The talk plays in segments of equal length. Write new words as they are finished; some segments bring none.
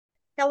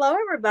Hello,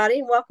 everybody,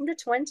 and welcome to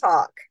Twin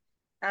Talk.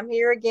 I'm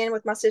here again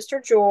with my sister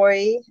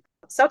Joy.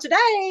 So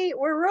today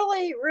we're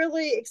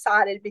really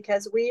excited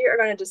because we are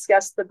going to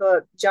discuss the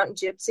book Junk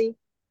Gypsy,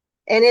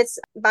 and it's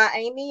by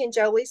Amy and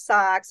Jolie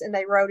Sykes, and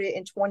they wrote it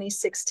in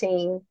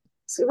 2016.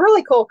 It's a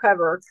really cool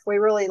cover. We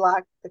really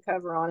like the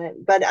cover on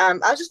it. But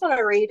I just want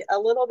to read a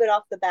little bit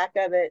off the back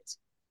of it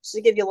just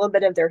to give you a little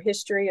bit of their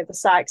history of the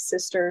Sykes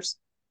sisters.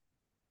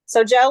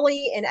 So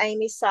Jolie and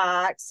Amy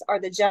Sykes are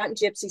the Junk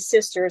Gypsy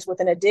sisters with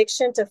an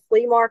addiction to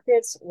flea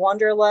markets,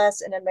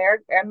 wanderlust, and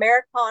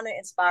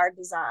Americana-inspired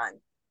design.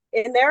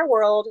 In their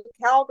world,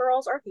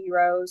 cowgirls are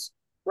heroes,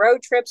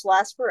 road trips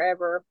last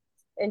forever,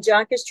 and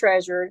junk is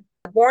treasured.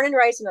 Born and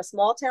raised in a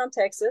small town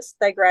Texas,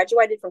 they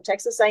graduated from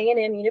Texas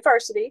A&M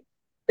University,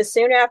 but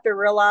soon after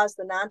realized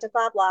the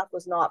 9-to-5 life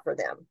was not for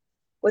them.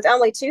 With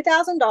only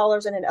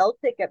 $2,000 in an old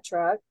pickup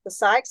truck, the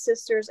Sykes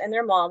sisters and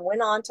their mom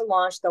went on to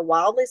launch the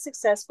wildly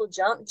successful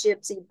Junk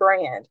Gypsy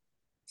brand,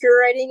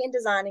 curating and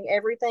designing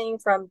everything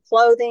from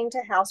clothing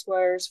to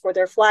housewares for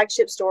their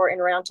flagship store in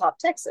Round Top,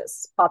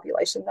 Texas,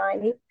 population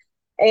 90.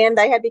 And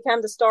they had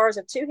become the stars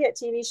of two hit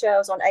TV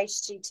shows on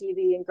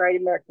HGTV and Great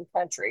American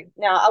Country.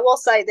 Now, I will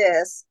say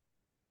this,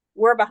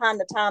 we're behind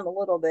the time a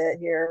little bit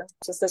here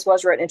since this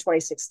was written in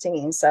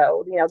 2016.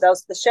 So,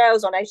 those the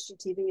shows on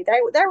HGTV, they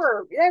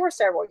were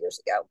several years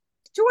ago.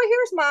 Joy,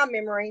 here's my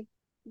memory.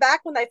 Back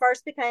when they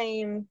first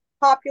became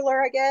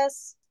popular, I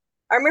guess.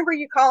 I remember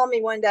you calling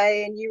me one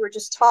day and you were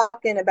just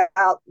talking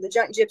about the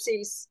Junk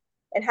Gypsies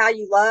and how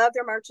you love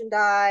their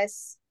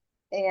merchandise.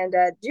 And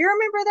do you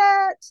remember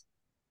that?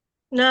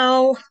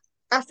 No,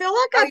 I feel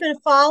like Oh, I've been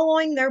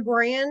following their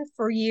brand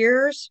for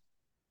years.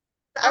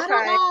 I don't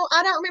okay. know.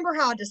 I don't remember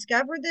how I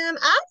discovered them.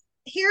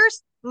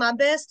 Here's my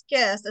best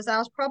guess is I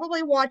was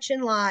probably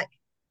watching like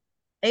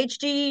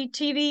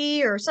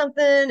HGTV or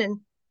something, and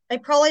they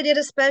probably did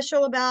a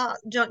special about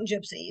junk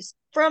gypsies.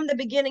 From the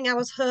beginning, I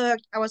was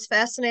hooked. I was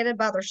fascinated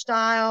by their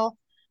style,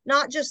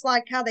 not just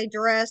like how they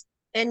dressed.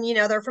 And,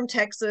 they're from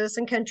Texas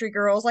and country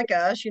girls like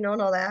us, and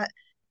all that.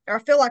 Or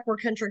I feel like we're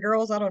country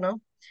girls. I don't know.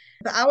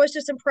 But I was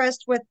just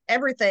impressed with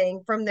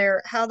everything from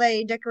their how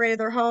they decorated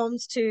their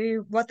homes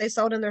to what they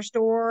sold in their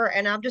store,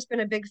 and I've just been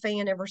a big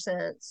fan ever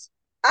since.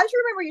 I just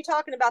remember you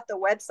talking about the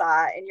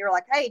website and you're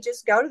like, hey,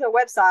 just go to the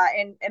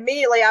website. And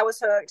immediately I was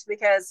hooked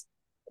because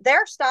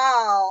their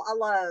style,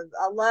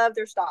 I love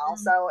their style. Mm.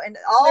 So, and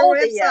Their all the,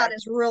 website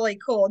is really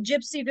cool,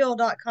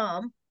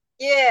 gypsyville.com.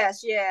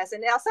 yes.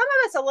 And now some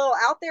of it's a little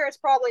out there. It's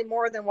probably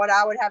more than what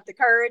I would have the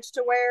courage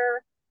to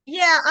wear.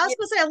 Yeah, I was Yeah,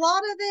 gonna say a lot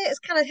of it is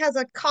kind of has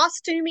a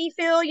costumey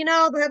feel,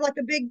 they have like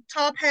the big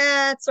top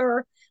hats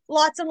or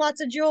lots and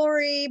lots of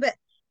jewelry, but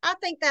I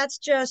think that's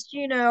just,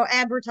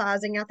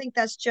 advertising. I think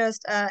that's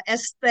just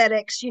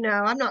aesthetics,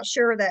 I'm not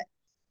sure that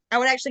I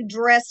would actually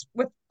dress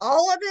with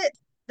all of it.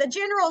 The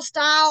general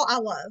style I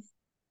love.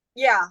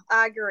 yeah,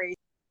 I agree.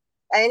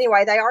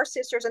 Anyway, they are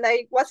sisters, and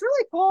what's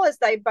really cool is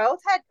they both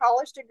had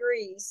college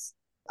degrees,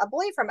 I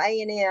believe from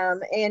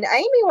A&M, and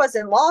Amy was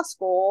in law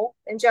school,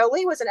 and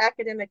Jolie was an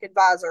academic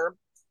advisor,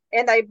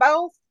 and they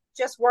both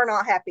just were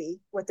not happy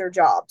with their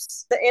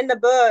jobs. In the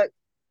book,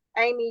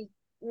 Amy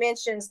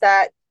mentions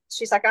that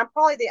she's like, I'm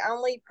probably the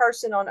only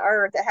person on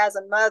earth that has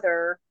a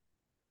mother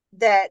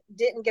that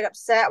didn't get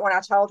upset when I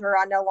told her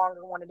I no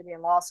longer wanted to be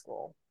in law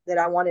school, that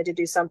I wanted to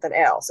do something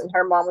else. And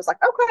her mom was like,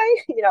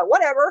 okay,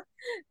 whatever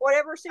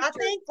I suits your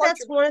think float that's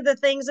your. one of the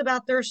things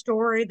about their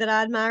story that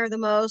I admire the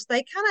most.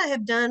 They kind of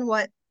have done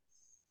what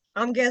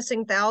I'm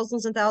guessing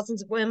thousands and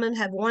thousands of women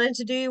have wanted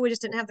to do. We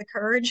just didn't have the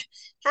courage.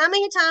 How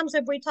many times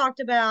have we talked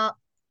about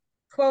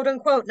quote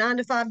unquote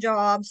 9-to-5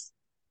 jobs?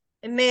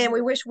 And man,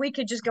 we wish we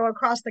could just go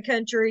across the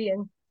country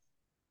and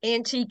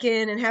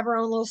antiquing and have our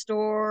own little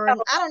store. And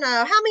I don't know.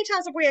 How many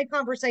times have we had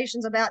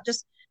conversations about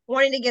just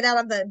wanting to get out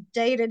of the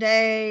day to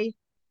day?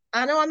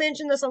 I know I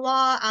mentioned this a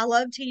lot. I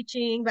love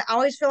teaching, but I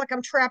always feel like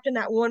I'm trapped in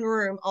that one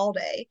room all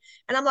day.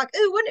 And I'm like,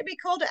 ooh, wouldn't it be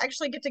cool to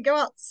actually get to go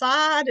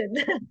outside? And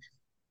I don't,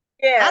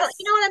 you Yes.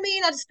 know what I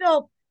mean? I just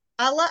feel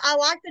I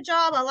like the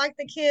job. I like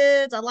the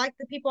kids. I like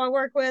the people I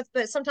work with,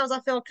 but sometimes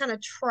I feel kind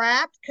of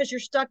trapped because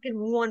you're stuck in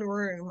one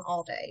room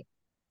all day.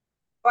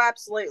 Oh,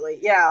 absolutely.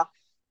 Yeah.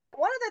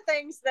 One of the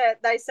things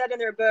that they said in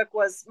their book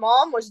was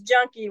mom was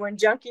junky when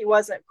junky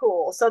wasn't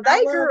cool. So I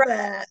they grew love up.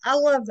 that. I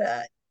love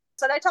that.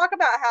 So they talk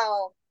about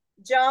how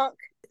junk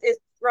it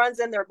runs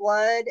in their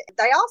blood.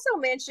 They also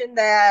mentioned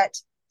that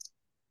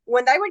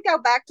when they would go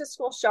back to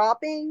school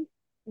shopping,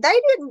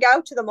 they didn't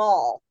go to the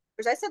mall.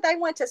 They said they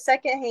went to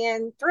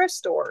secondhand thrift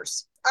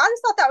stores. I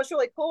just thought that was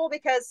really cool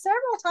because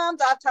several times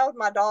I've told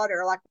my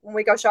daughter, like when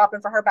we go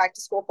shopping for her back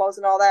to school clothes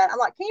and all that, I'm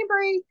like,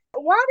 Cambry,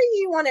 why do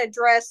you want to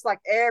dress like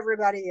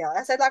everybody else?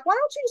 I said, like, why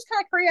don't you just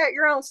kind of create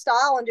your own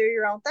style and do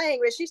your own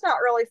thing? But she's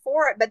not really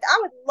for it. But I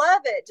would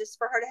love it just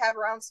for her to have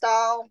her own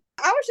style.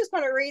 I was just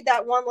going to read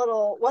that one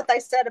little what they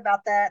said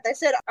about that. They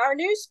said, our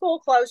new school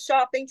clothes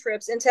shopping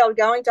trips entailed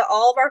going to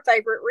all of our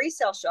favorite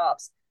resale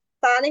shops,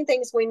 finding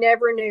things we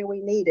never knew we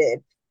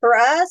needed. For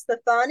us, the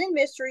fun and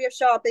mystery of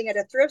shopping at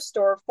a thrift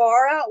store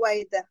far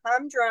outweighed the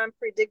humdrum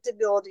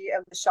predictability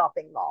of the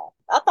shopping mall.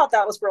 I thought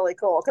that was really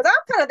cool because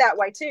I'm kind of that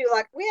way too.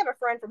 Like we have a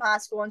friend from high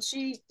school, and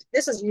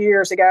this is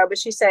years ago, but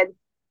she said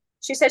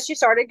she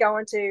started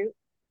going to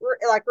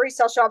like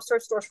resale shops,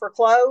 thrift stores for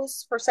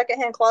clothes, for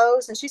secondhand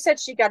clothes, and she said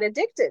she got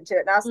addicted to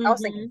it. And I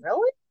was thinking, Mm-hmm.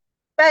 really?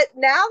 But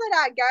now that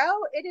I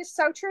go, it is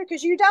so true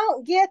because you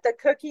don't get the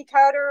cookie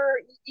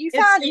cutter. You It's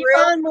find you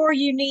real, find more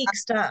unique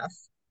stuff.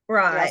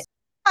 Right. yes.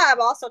 I've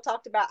also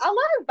talked about, I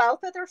love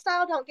both of their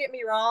style, don't get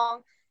me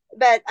wrong.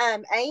 But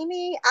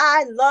Amy,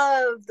 I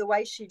love the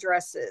way she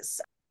dresses.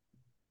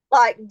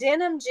 Like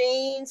denim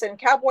jeans and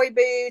cowboy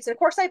boots. And of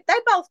course they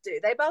both do.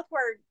 They both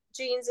wear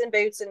jeans and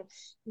boots and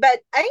but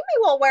Amy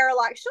will wear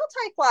like she'll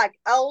take like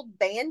old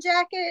band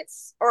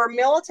jackets or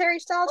military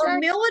style Or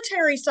jackets.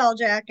 military style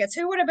jackets.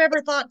 Who would have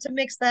ever thought to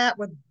mix that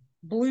with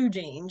blue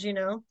jeans, you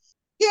know?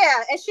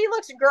 Yeah, and she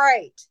looks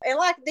great. And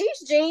like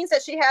these jeans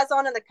that she has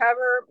on in the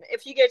cover,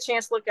 if you get a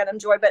chance to look at them,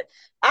 Joy, but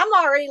I'm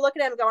already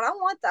looking at them going, I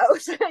want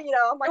those.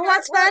 I'm like, And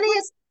what's funny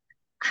is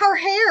her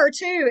hair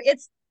too.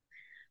 It's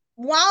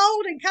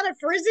wild and kind of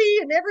frizzy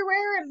and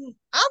everywhere, and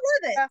I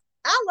love it. uh,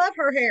 I love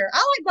her hair. I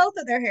like both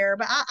of their hair,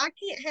 but I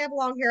can't have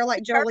long hair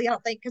like Jolie. I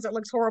don't think because it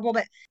looks horrible.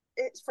 But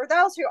it's for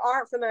those who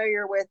aren't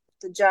familiar with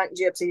the Junk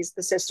Gypsies,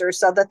 the sisters.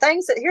 So the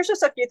things that here's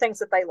just a few things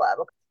that they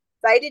love: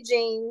 faded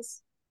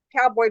jeans,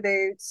 cowboy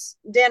boots,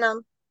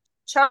 denim,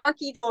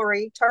 chunky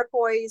jewelry,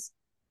 turquoise,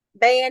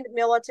 band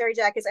military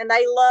jackets, and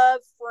they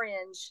love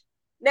fringe.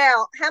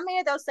 Now, how many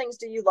of those things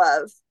do you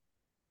love?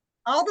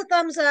 all the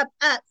thumbs up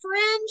at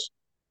fringe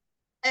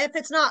if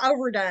it's not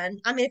overdone.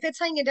 I mean, if it's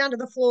hanging down to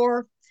the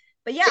floor.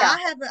 But yeah, Yeah.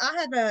 I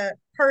have a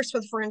purse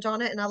with fringe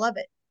on it, and I love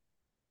it.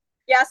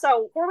 Yeah,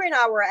 so Corey and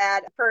I were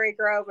at Prairie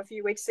Grove a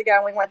few weeks ago,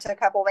 and we went to a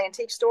couple of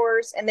antique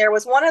stores, and there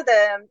was one of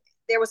them.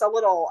 There was a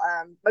little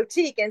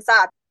boutique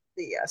inside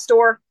the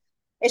store,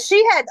 and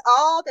she had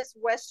all this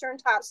Western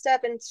type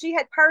stuff, and she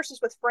had purses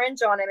with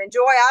fringe on them. And Joy,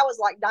 I was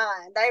like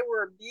dying; they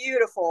were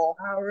beautiful.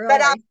 Oh,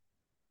 But I, really?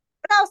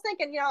 but I was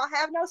thinking, I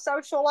have no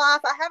social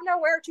life. I have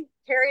nowhere to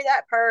carry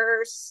that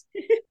purse.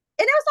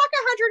 And it was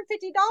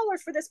like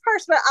 $150 for this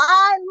purse, but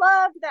I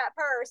loved that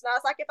purse. And I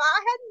was like, if I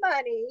had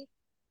money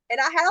and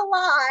I had a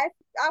life,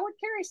 I would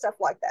carry stuff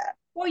like that.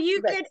 Well,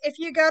 you But could if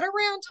you go to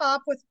Round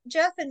Top with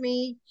Jeff and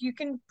me, you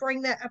can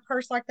bring that a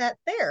purse like that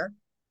there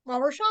while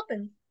we're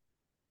shopping.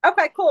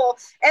 okay, cool.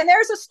 And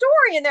there's a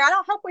story in there. I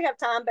don't hope we have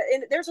time, but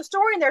there's a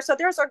story in there. So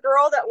there's a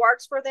girl that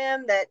works for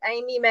them that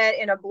Amy met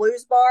in a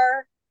blues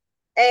bar.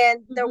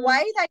 And the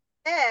way Mm-hmm.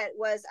 they met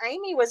was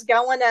Amy was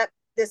going up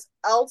this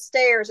old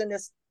stairs in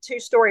this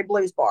two-story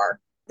blues bar.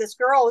 This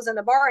girl was in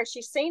the bar and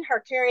she seen her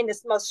carrying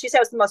she said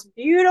it was the most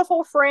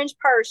beautiful fringe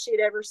purse she'd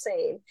ever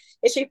seen.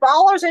 And she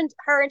follows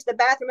her into the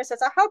bathroom and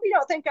says, I hope you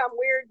don't think I'm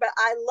weird, but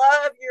I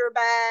love your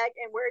bag.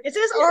 And where Is did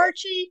you this get it?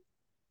 Archie?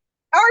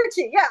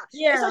 Archie, yeah. And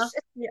Yeah.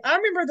 Yeah, I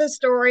remember the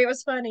story. It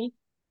was funny.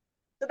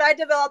 so they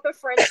develop a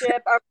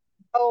friendship, a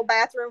old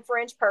bathroom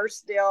fringe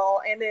purse deal.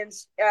 And then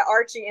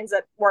Archie ends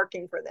up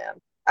working for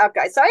them.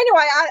 Okay, so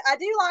anyway, I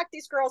do like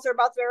these girls. They're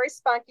both very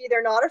spunky.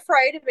 They're not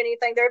afraid of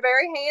anything. They're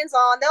very hands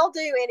on. They'll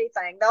do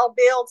anything. They'll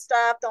build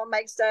stuff. They'll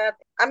make stuff.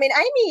 I mean,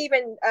 Amy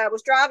even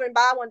was driving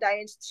by one day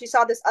and she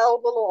saw this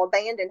old little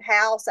abandoned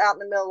house out in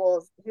the middle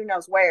of who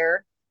knows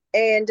where,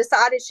 and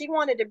decided she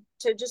wanted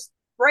to just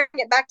bring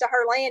it back to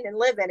her land and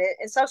live in it.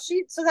 And so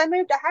they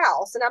moved a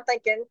house. And I'm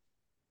thinking,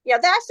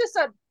 that's just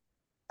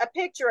a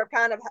picture of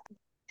kind of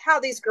how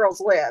these girls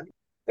live.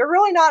 They're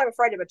really not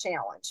afraid of a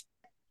challenge.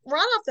 Right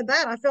off the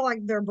bat, I feel like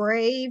they're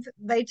brave.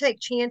 They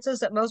take chances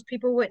that most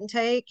people wouldn't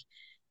take,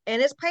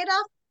 and it's paid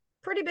off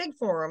pretty big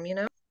for them, you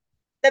know?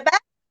 The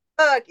back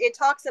book, it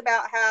talks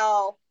about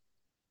how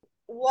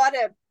what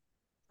a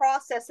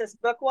process this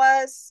book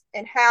was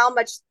and how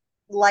much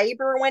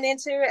labor went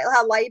into it,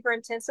 how labor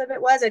intensive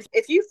it was.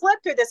 If you flip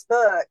through this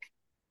book,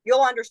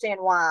 you'll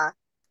understand why.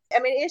 I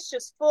mean, it's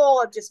just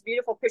full of just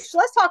beautiful pictures. So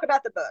let's talk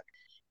about the book.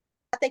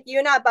 I think you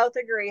and I both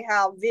agree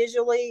how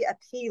visually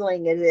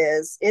appealing it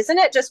is. Isn't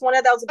it just one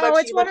of those Oh, books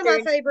it's you one look of through my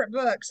and favorite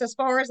books as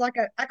far as like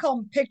I call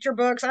them picture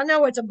books. I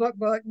know it's a book,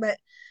 but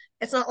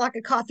it's not like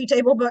a coffee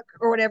table book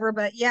or whatever.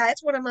 But yeah,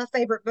 it's one of my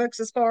favorite books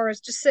as far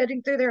as just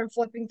sitting through there and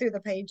flipping through the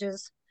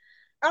pages.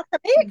 to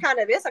me, it kind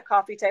of is a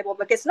coffee table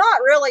book. It's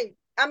not really,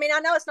 I mean, I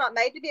know it's not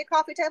made to be a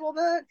coffee table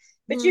book,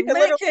 but you But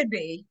it could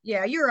be.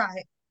 Yeah, you're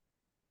right.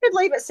 could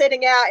leave it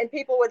sitting out and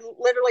people would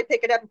literally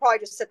pick it up and probably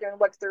just sit there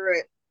and look through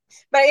it.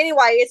 But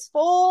anyway, it's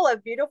full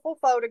of beautiful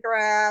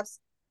photographs.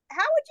 How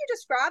would you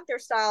describe their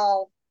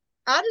style?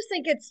 I just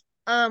think it's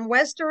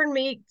Western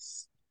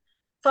meets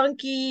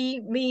funky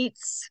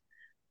meets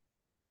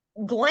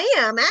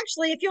glam.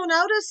 Actually, if you'll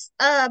notice,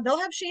 they'll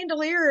have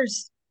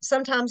chandeliers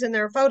sometimes in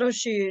their photo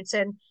shoots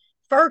and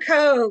fur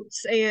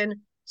coats and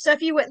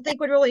stuff you wouldn't think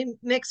would really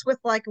mix with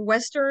like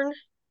Western.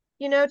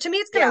 You know, to me,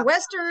 it's kind Yeah, of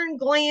Western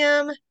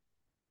glam,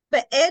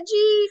 but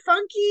edgy,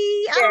 funky.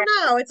 I yeah. don't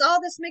know. It's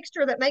all this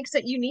mixture that makes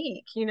it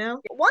unique, you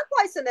know? One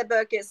place in the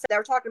book is they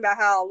were talking about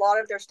how a lot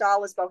of their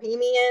style is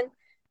bohemian.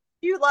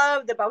 You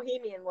love the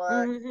bohemian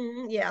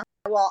look. Yeah.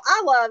 Well,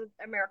 I love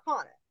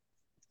Americana.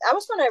 I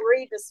was going to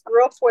read this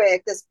real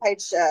quick. This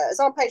page, it's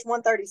on page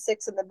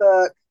 136 in the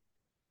book.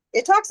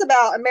 It talks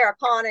about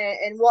Americana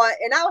and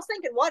I was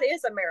thinking, what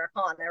is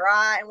Americana,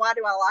 right? And why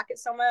do I like it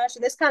so much?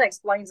 And this kind of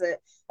explains it.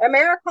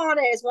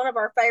 Americana is one of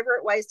our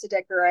favorite ways to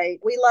decorate.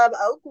 We love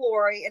Old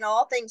Glory and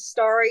all things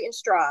starry and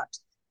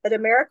striped. But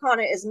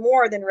Americana is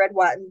more than red,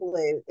 white, and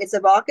blue. It's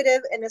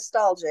evocative and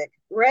nostalgic.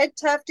 Red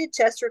tufted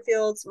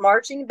Chesterfields,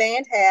 marching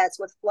band hats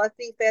with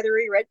fluffy,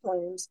 feathery red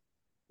plumes,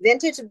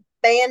 vintage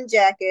band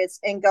jackets,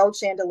 and gold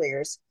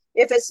chandeliers.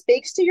 If it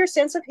speaks to your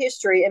sense of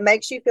history and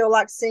makes you feel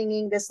like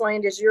singing "This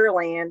Land Is Your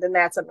Land," then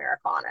that's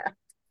Americana.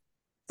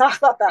 I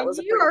thought that And was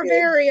a you pretty are good.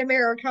 very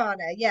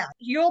Americana. Yeah.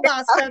 You'll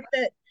buy stuff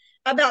that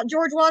about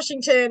George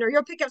Washington, or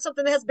you'll pick up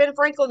something that has Ben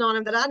Franklin on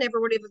him that I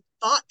never would have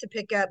thought to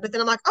pick up. But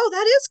then I'm like, oh,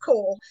 that is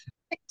cool.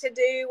 To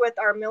do with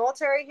our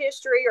military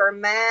history or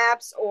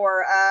maps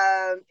or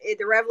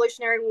the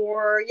Revolutionary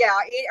War, yeah,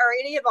 or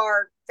any of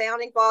our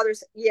founding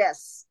fathers,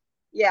 yes,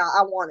 yeah,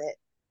 I want it.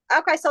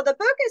 Okay, so the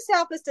book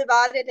itself is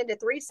divided into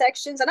three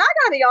sections, and I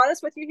gotta be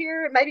honest with you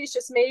here, maybe it's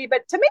just me,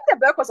 but to me the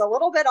book was a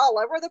little bit all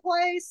over the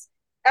place.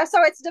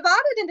 So it's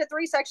divided into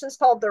three sections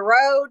called the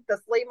road, the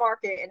flea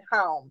market, and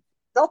home.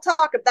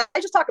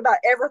 They just talk about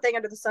everything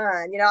under the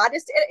sun.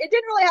 It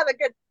didn't really have a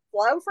good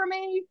flow for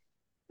me,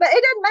 but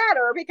it didn't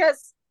matter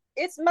because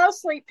it's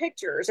mostly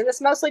pictures and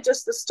it's mostly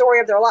just the story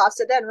of their lives.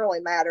 So it doesn't really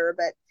matter.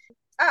 But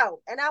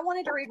and I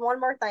wanted to read one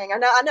more thing. I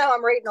know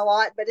I'm reading a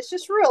lot, but it's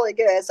just really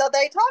good. So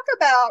they talk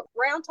about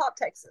Round Top,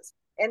 Texas,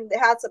 and it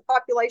has a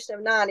population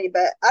of 90.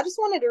 But I just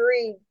wanted to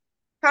read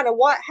kind of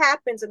what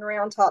happens in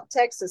Round Top,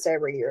 Texas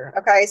every year.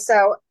 Okay,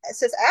 so it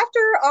says after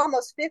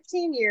almost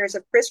 15 years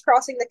of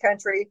crisscrossing the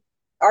country,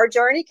 our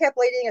journey kept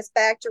leading us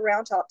back to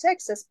Round Top,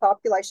 Texas,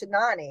 population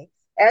 90.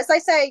 As they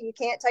say, you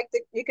can take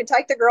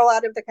the girl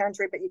out of the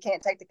country, but you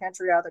can't take the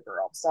country out of the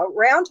girl. So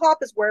Round Top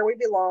is where we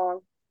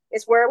belong.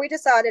 It's where we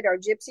decided our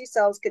gypsy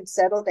souls could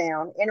settle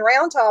down. In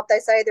Round Top, they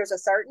say there's a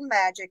certain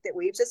magic that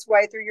weaves its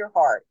way through your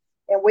heart,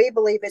 and we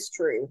believe it's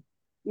true.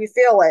 You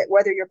feel it,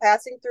 whether you're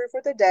passing through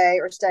for the day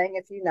or staying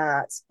a few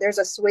nights. There's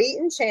a sweet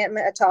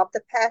enchantment atop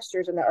the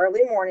pastures in the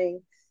early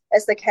morning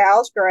as the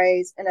cows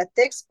graze, and a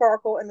thick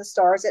sparkle in the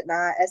stars at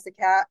night as the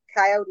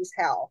coyotes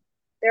howl.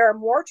 There are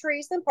more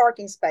trees than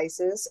parking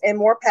spaces and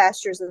more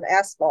pastures than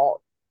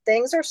asphalt.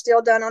 Things are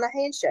still done on a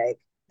handshake.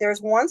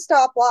 There's one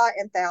stoplight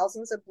and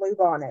thousands of blue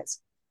bonnets.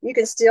 You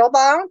can still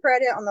buy on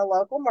credit on the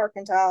local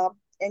mercantile,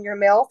 and your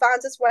mail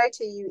finds its way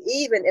to you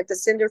even if the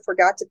sender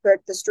forgot to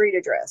put the street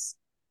address.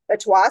 But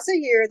twice a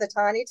year, the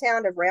tiny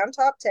town of Round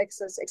Top,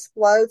 Texas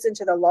explodes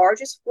into the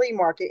largest flea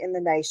market in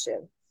the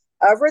nation.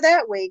 Over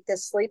that week,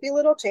 this sleepy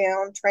little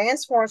town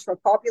transforms from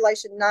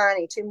population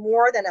 90 to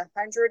more than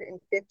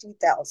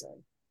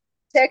 150,000.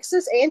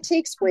 Texas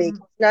Antiques Week,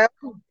 known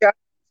to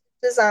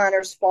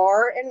designers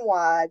far and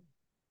wide,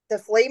 the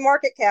flea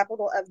market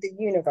capital of the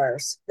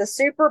universe, the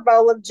Super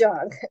Bowl of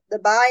junk, the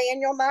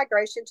biannual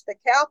migration to the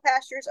cow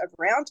pastures of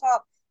Round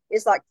Top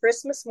is like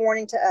Christmas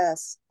morning to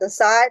us. The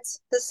sights,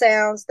 the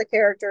sounds, the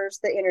characters,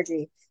 the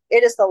energy.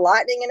 It is the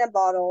lightning in a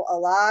bottle,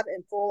 alive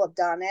and full of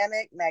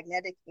dynamic,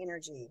 magnetic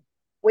energy.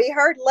 We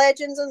heard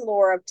legends and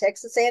lore of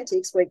Texas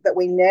Antiques Week, but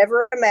we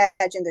never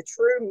imagined the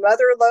true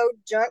motherlode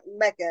junk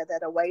mecca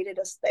that awaited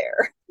us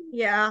there.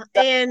 Yeah.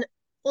 And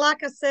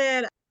like I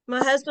said, my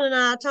husband and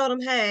I told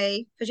him,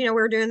 hey, because, we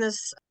were doing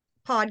this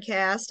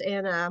podcast,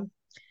 and I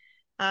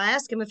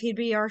asked him if he'd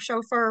be our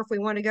chauffeur if we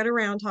wanted to go to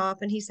Round Top,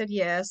 and he said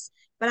yes.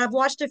 But I've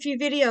watched a few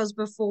videos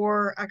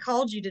before I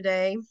called you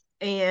today,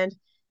 and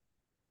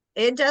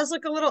it does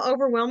look a little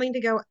overwhelming to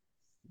go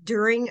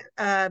during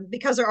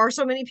because there are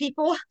so many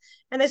people,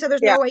 and they said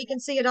there's Yeah, no way you can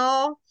see it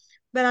all,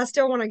 but I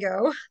still want to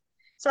go.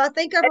 So I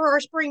think over our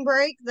spring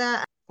break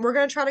that we're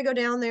going to try to go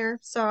down there.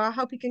 So I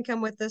hope you can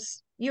come with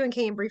us, you and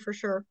Cambry for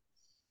sure.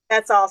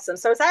 that's awesome.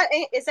 So is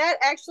that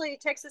actually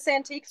Texas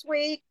Antiques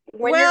Week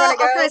when you're going Well, to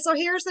go? okay, so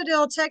here's the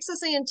deal.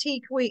 Texas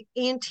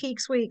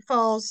Antiques Week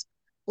falls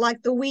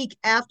like the week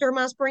after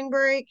my spring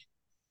break.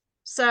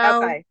 So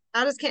Okay.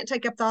 I just can't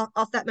take up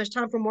off that much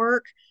time from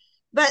work.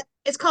 But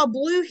it's called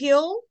Blue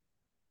Hill,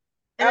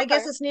 and I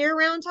guess Okay. it's near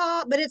Round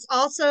Top, but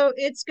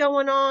it's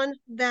going on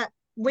that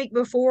week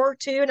before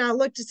too. And I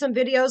looked at some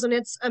videos, and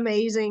it's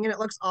amazing, and it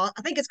looks I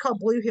think it's called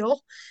Blue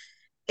Hill.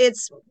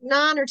 It's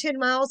 9 or 10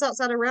 miles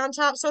outside of Round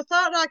Top. So I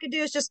thought what I could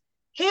do is just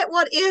hit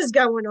what is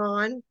going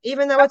on,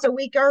 even though it's Okay. a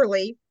week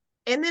early.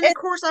 And then of It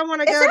course I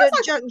want to it go sounds to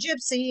like Junk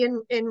Gypsy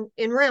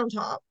in Round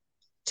Top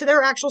to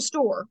their actual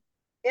store.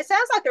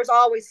 there's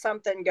always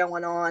something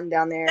going on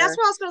down That's there.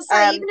 what I was gonna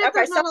say. Even if Okay,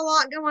 there's so not a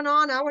lot going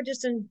on, I would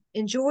just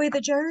enjoy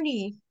the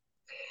journey.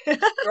 right,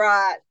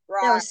 That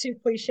right. was too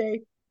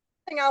cliche.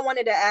 Thing I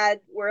wanted to add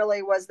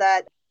really was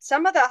that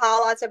some of the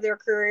highlights of their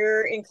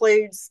career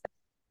includes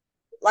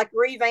like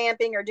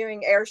revamping or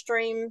doing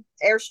Airstream,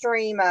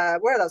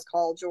 what are those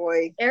called,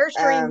 Joy?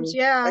 Airstreams,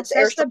 yeah, It's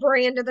that's Airstream. the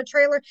brand of the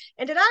trailer.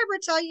 And did I ever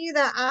tell you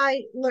that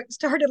I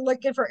started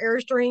looking for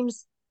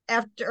Airstreams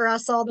after I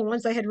saw the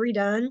ones they had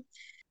redone?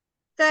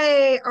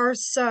 They are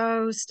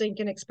so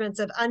stinking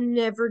expensive. I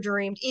never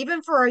dreamed,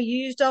 even for a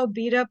used old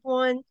beat up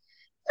one,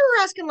 they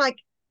were asking like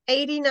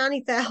 80,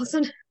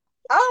 90,000. So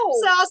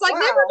Oh, I was like,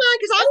 never wow. mind,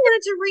 because I That's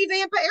wanted to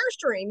revamp an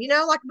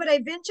Airstream, but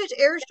a vintage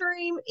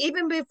Airstream,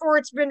 even before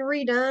it's been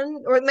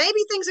redone, or maybe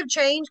things have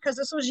changed because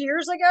this was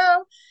years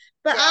ago.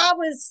 But yeah. I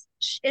was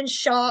in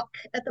shock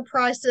at the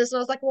prices. And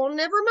I was like, well,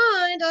 never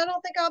mind. I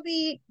don't think I'll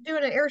be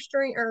doing an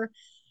Airstream or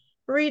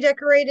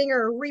redecorating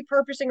or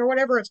repurposing or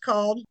whatever it's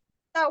called.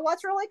 So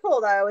what's really cool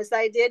though is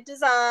they did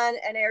design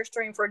an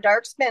Airstream for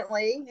Dierks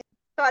Bentley.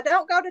 So I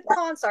don't go to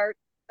concerts,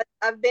 but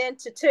I've been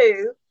to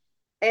two,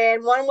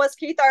 and one was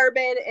Keith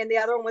Urban and the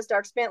other one was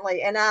Dierks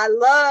Bentley. And I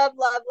love,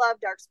 love, love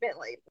Dierks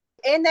Bentley.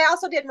 And they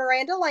also did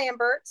Miranda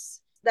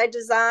Lambert's. They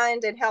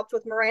designed and helped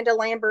with Miranda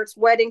Lambert's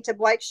wedding to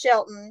Blake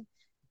Shelton.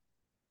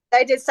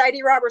 They did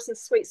Sadie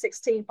Robertson's Sweet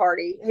 16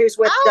 party, who's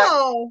with Duck.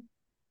 Oh,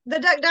 the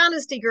Duck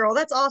Dynasty girl.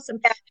 That's awesome.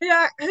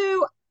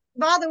 Who,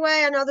 by the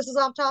way, I know this is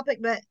off topic,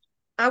 but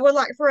I would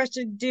like for us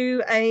to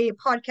do a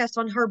podcast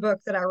on her book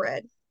that I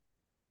read.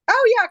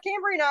 Oh yeah,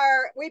 Camry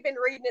and we've been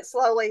reading it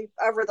slowly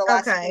over the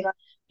last few Okay. months.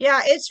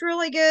 Yeah, it's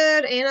really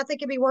good, and I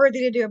think it'd be worthy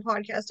to do a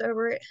podcast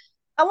over it.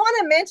 I want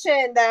to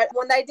mention that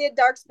when they did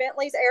Dierks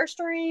Bentley's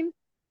Airstream,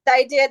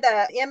 they did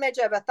the image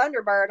of a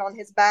Thunderbird on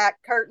his back,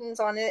 curtains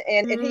on it,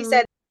 and he Mm.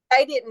 said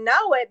they didn't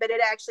know it, but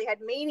it actually had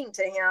meaning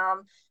to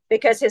him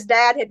because his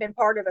dad had been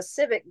part of a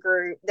civic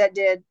group that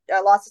did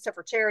lots of stuff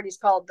for charities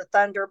called the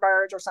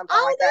Thunderbirds or something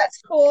Oh, like that.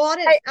 that's cool. I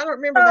didn't. Hey, I don't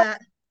remember so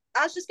that.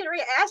 I was just going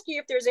to ask you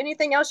if there's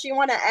anything else you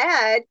want to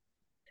add.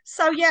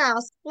 So yeah,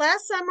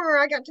 last summer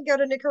I got to go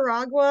to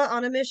Nicaragua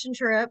on a mission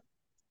trip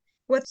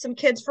with some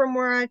kids from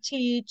where I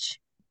teach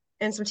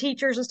and some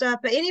teachers and stuff.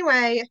 But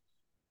anyway,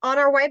 on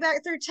our way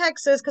back through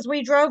Texas, because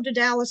we drove to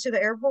Dallas to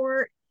the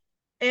airport,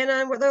 and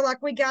they're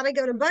like, we got to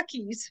go to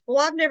Buc-ee's. Well,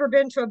 I've never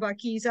been to a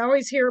Buc-ee's. I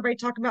always hear everybody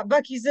talk about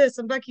Buc-ee's this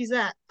and Buc-ee's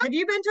that. Have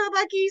you been to a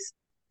Buc-ee's?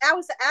 I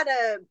was at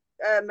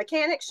a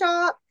mechanic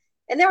shop,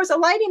 and there was a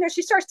lady in there.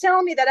 She starts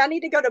telling me that I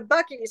need to go to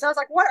Buc-ee's. I was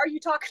like, "What are you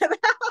talking about?"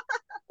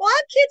 Well, I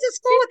have kids at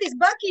school with these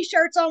Buc-ee's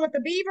shirts on with the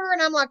beaver,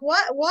 and I'm like,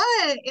 what,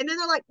 what? And then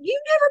they're like,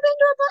 you've never been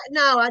to a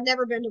Buc? No, I've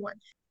never been to one.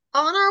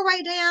 On our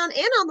way down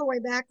and on the way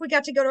back, we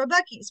got to go to a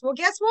Buc-ee's. Well,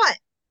 guess what?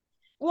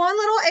 One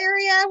little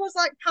area was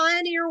like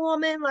Pioneer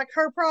Woman, like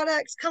her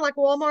products, kind of like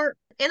Walmart.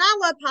 And I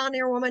love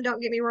Pioneer Woman,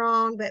 don't get me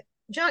wrong, but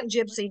Junk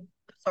Gypsy,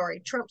 sorry,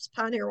 Trump's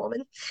Pioneer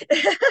Woman. They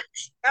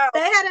Oh,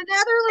 had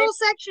another little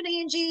section,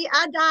 Angie.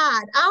 I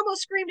died. I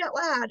almost screamed out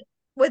loud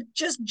with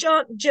just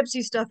Junk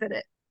Gypsy stuff in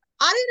it.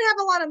 I didn't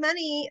have a lot of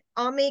money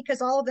on me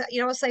because all of that,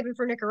 I was saving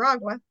for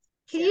Nicaragua.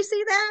 Can yeah. you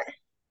see that?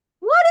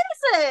 What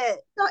is it?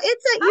 So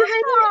it's a you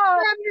hang it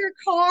Oh, from your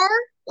car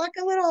like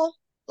a is little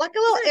it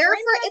a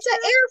dream it's an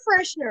catcher? air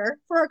freshener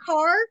for a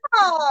car.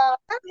 Oh,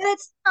 And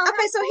it's how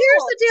okay, so here's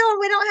cool. the deal, and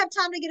we don't have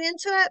time to get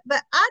into it,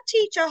 but I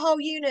teach a whole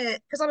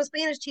unit because I'm a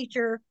Spanish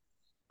teacher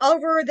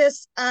over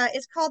this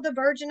it's called the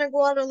Virgin of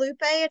Guadalupe.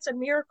 It's a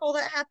miracle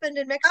that happened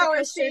in Oh, Mexico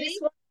and City. she's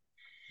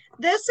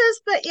This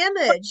is the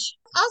image.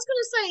 I was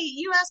going to say,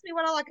 you asked me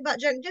what I like about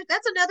Junk.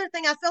 That's another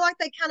thing. I feel like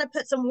they kind of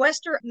put some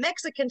Western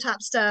Mexican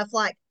type stuff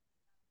like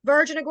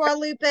Virgin of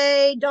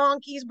Guadalupe,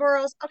 donkeys,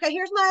 burros. Okay,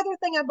 here's my other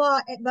thing I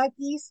bought at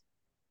Buc-ee's.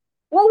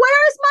 well.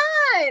 Where's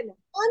mine?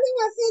 I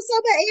know I feel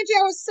so bad. Angie,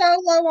 I was so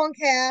low on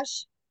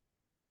cash.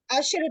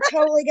 I should have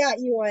totally got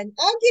you one.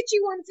 I'll get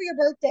you one for your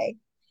birthday.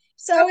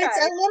 So it's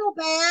Okay. a little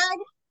bag,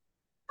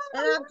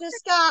 and I've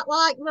just got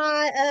like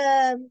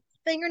my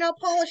fingernail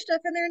polish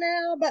stuff in there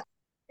now. But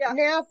Yeah.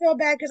 now I feel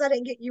bad because I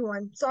didn't get you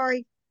one.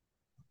 Sorry.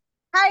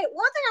 Hey,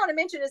 one thing I want to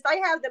mention is they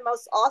have the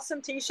most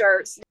awesome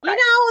T-shirts. Okay.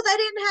 They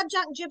didn't have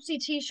Junk Gypsy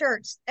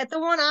t-shirts at the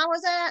one I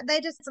was at. They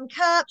just some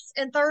cups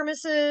and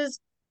thermoses,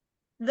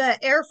 the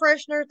air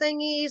freshener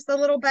thingies, the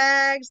little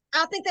bags.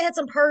 I think they had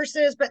some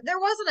purses, but there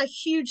wasn't a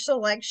huge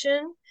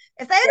selection.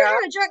 If they had Yeah.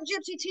 had a Junk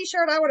Gypsy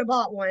t-shirt, I would have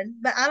bought one,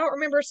 but I don't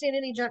remember seeing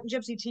any Junk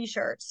Gypsy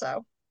t-shirts.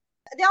 So,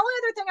 The only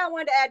other thing I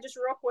wanted to add just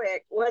real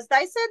quick was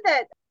they said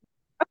that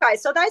okay,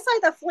 so they say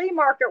the flea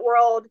market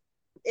world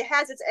it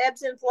has its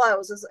ebbs and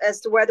flows as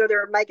to whether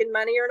they're making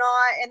money or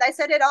not. And they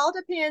said it all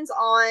depends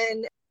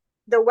on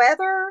the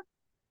weather,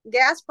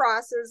 gas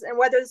prices, and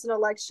whether it's an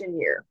election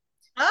year.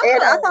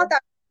 And I thought oh,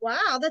 that,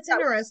 wow, that's that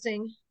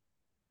interesting.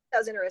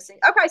 was interesting.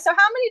 Okay, so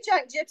how many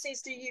Junk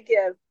Gypsies do you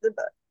give the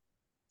book?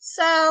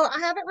 So, I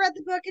haven't read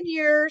the book in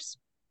years,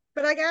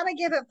 but I got to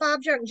give it 5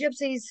 Junk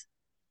Gypsies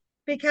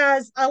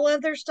because I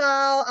love their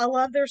style. I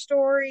love their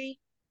story.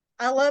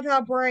 I love how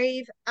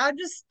brave. I'm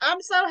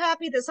so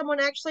happy that someone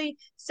actually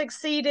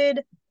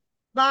succeeded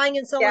buying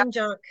and Yeah. selling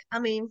junk. I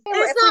mean, and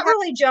it's If we not have,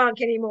 really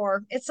junk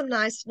anymore. It's some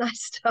nice,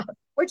 nice stuff.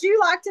 would you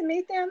like to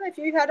meet them if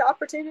you had the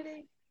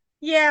opportunity?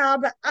 Yeah,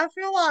 but I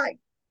feel like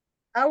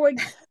I would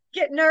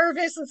get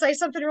nervous and say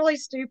something really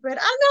stupid.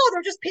 I know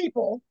they're just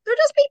people. They're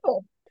just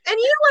people. And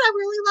you know what I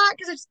really like?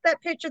 Because it's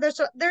that picture.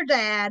 Their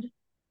dad,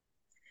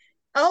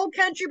 old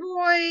country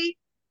boy.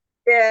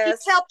 He's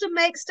Yes. helped him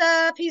make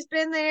stuff. He's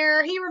been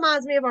there. He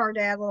reminds me of our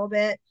dad a little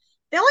bit.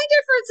 The only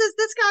difference is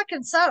this guy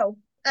can sew.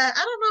 I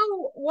don't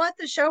know what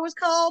the show was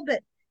called,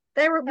 but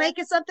They were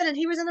making something and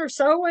he was in there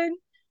sewing.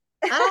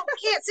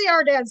 Can't see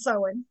our dad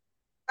sewing.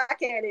 I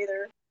can't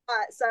either.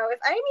 So if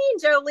Amy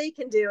and Jolie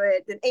can do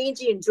it, then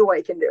Angie and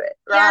Joy can do it,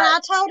 Yeah, and right?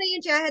 I told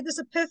Angie I had this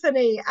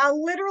epiphany. I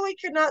literally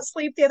could not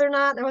sleep the other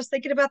night, and I was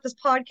thinking about this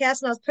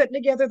podcast, and I was putting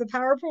together the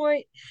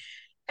PowerPoint,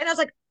 and I was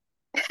like,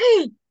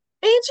 "Hey,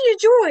 Angie and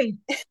Joy,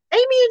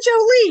 Amy and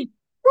Jolie,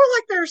 we're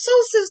like their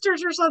soul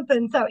sisters or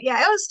something." So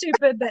yeah, it was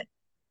stupid, but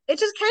it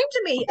just came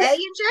to me. A and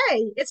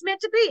J, it's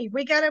meant to be.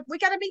 We gotta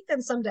meet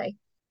them someday.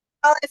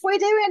 If we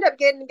do end up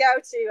getting to go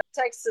to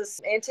Texas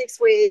Antiques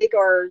Week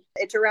or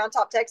to Round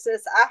Top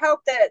Texas, I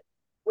hope that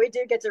we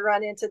do get to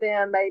run into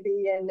them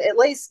maybe and at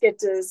least get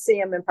to see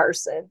them in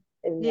person.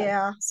 And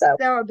Yeah, so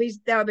that would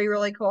be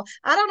really cool.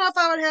 I don't know if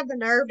I would have the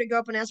nerve to go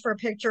up and ask for a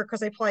picture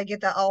because they probably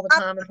get that all the I,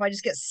 time and probably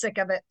just get sick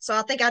of it. So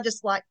I think I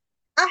just like,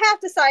 I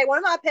have to say, one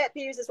of my pet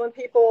peeves is when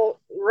people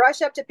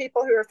rush up to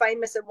people who are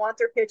famous and want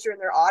their picture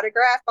and their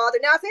autograph. Bother.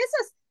 Now, if it's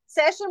a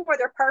session where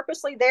they're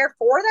purposely there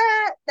for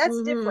that, that's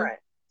mm-hmm. different.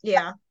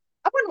 Yeah.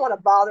 I wouldn't want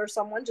to bother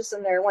someone just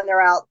in there when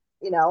they're out,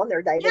 in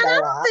their day Yeah, to and I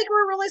day don't life. think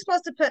we're really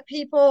supposed to put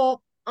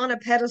people on a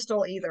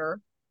pedestal either.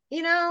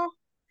 You know,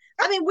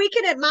 I mean, we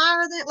can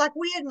admire them, like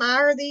we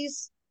admire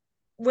these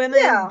women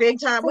Yeah, big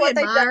time. for We what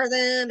they've done. admire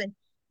them, and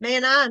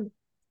man,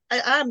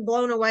 I'm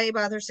blown away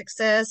by their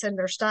success and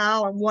their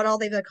style and what all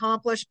they've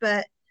accomplished.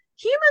 But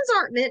humans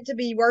aren't meant to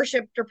be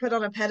worshipped or put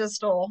on a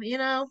pedestal, you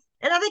know.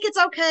 And I think it's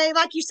okay,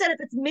 like you said,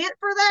 if it's meant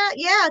for that,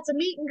 yeah, it's a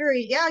meet and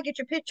greet. Yeah, I get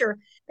your picture.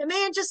 But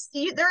man,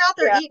 they're out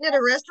there Yeah, eating at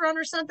a restaurant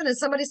or something, and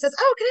somebody says,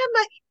 "Oh, can I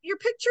have your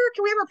picture?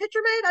 Can we have our picture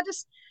made?"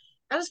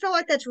 I just feel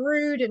like that's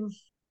rude and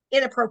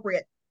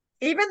inappropriate,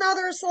 even though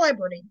they're a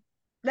celebrity.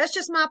 That's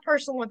just my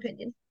personal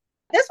opinion.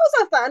 this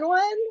was a fun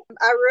one.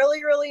 I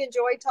really, really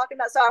enjoyed talking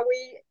about. So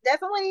we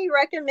definitely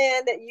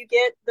recommend that you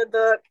get the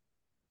book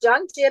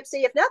Junk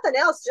Gypsy. If nothing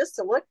else, just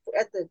to look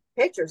at the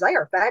pictures, they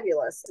are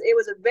fabulous. It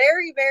was a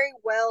very, very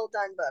well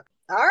done book.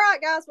 All right,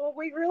 guys. Well,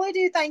 we really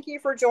do thank you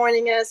for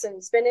joining us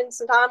and spending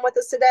some time with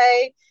us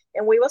today.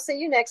 And we will see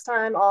you next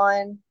time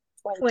on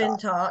Twin Twin Talk.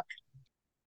 talk.